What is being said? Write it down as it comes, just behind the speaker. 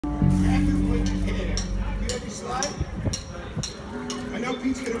slide? I know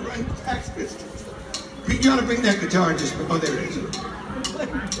Pete's gonna run tax business. Pete, you ought to bring that guitar and just, oh, there it is.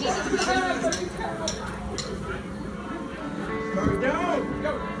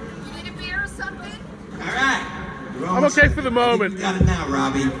 Go. You need a beer or something? All right. I'm okay for the moment. You got it now,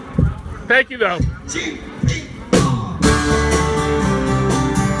 Robbie. Thank you, though.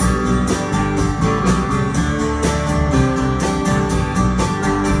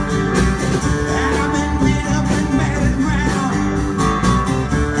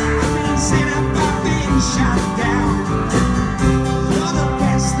 Shot down. You're the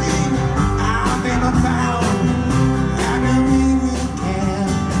best thing I've ever found. I really care.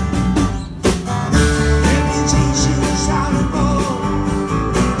 Reputation is horrible.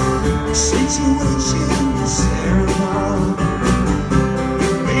 Situation is terrible.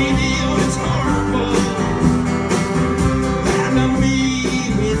 Radio is horrible. Handle me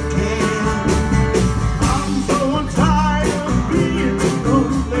with care. I'm so tired of being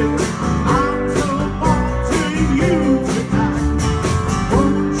lonely.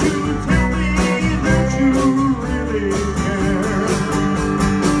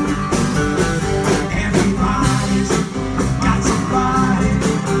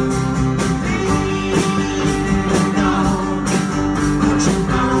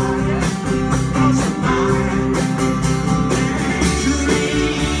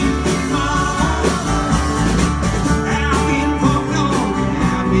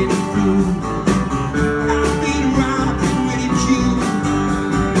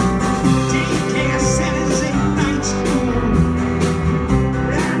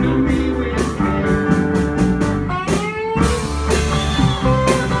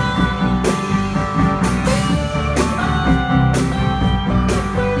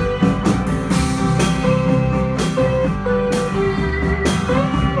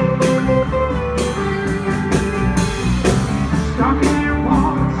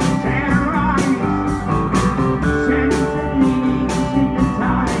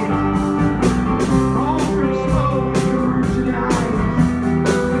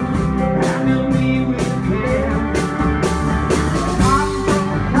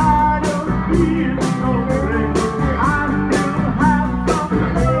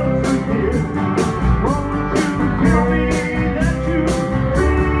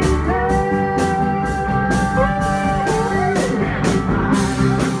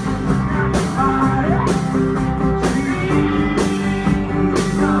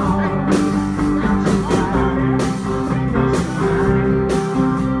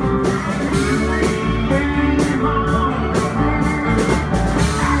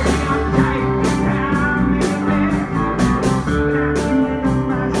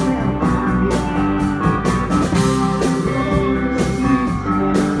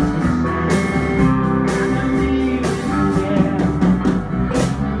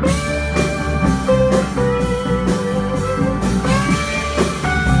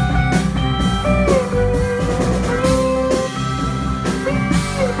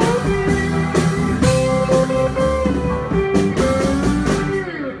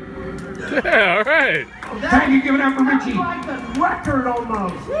 Thank you, give it up for Richie. Like the record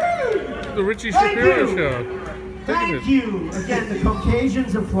almost. The Richie Shapiro Show. Thank you. Again, the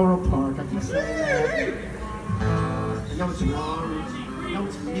Caucasians of Floral Park. I keep saying that. I know it's wrong. I know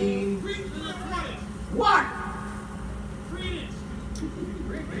it's mean. What?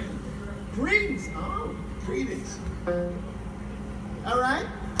 Creedence. Oh, Creedence. All right.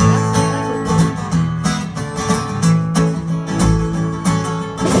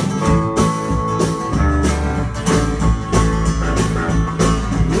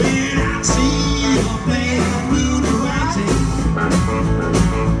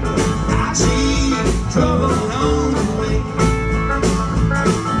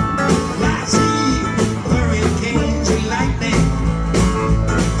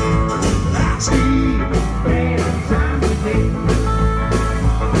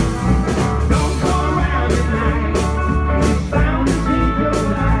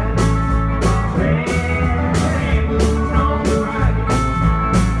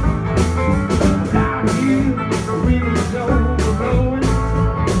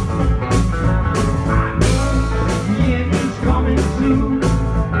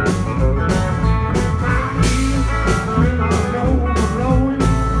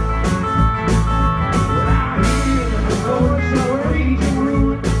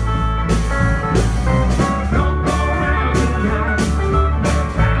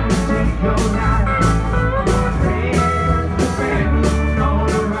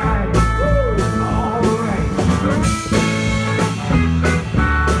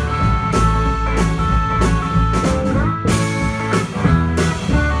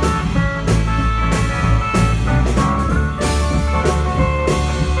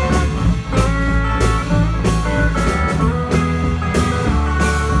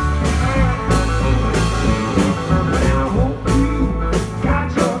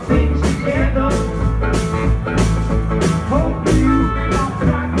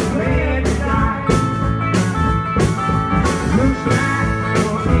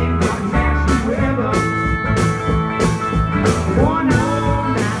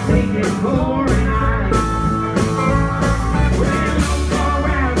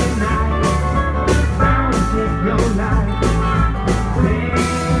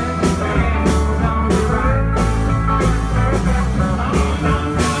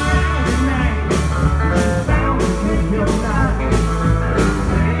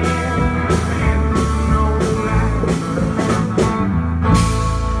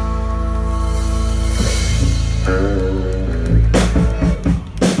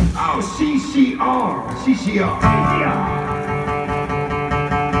 easier.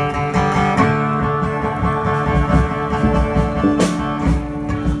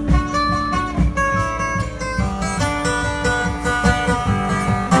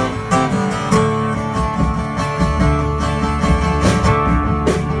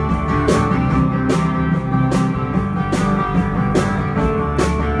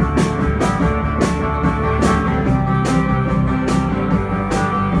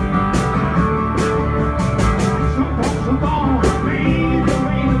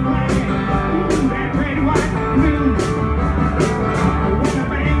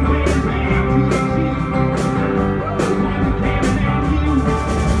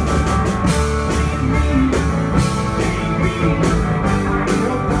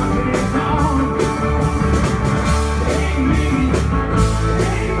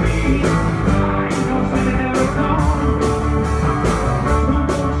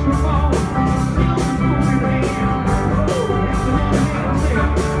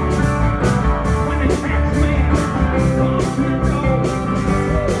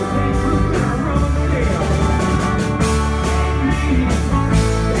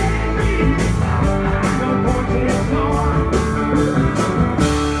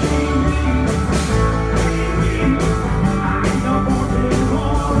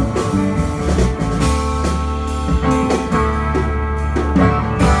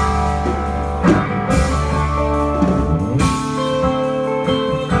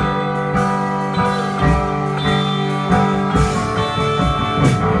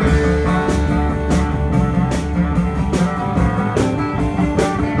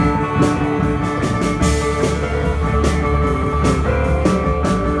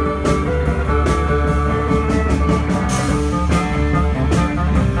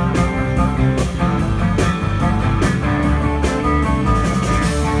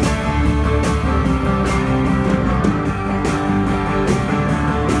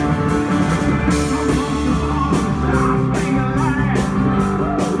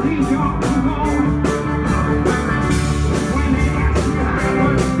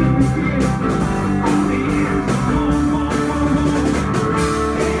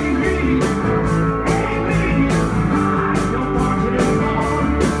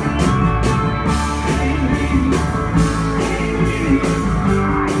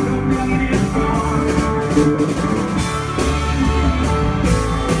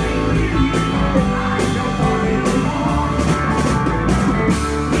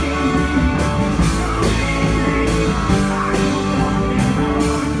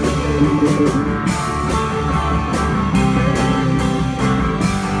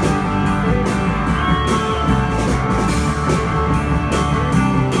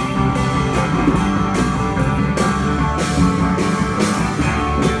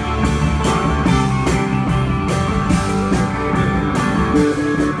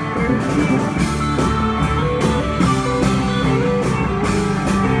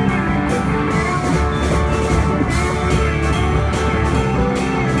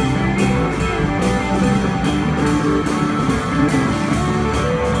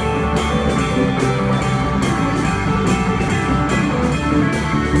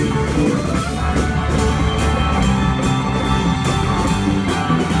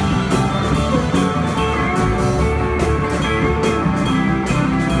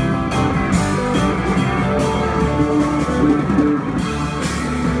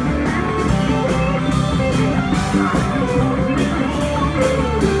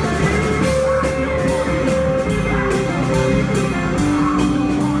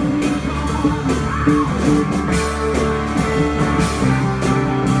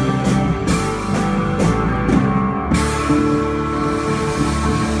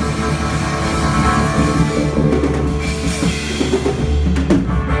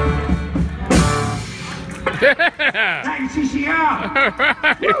 Thanks, CCR.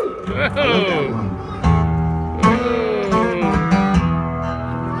 Right. Oh.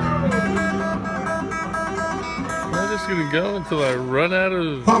 I'm just gonna go until I run out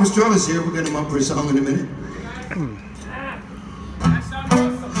of. Papa Streller's here. We're getting him up for a song in a minute.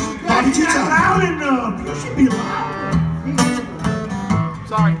 Bobby, you talk loud enough. You should be loud.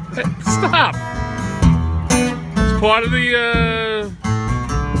 Sorry. Hey, stop. It's part of the.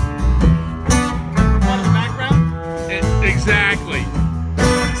 Exactly.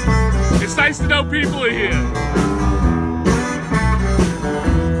 It's nice to know people are here.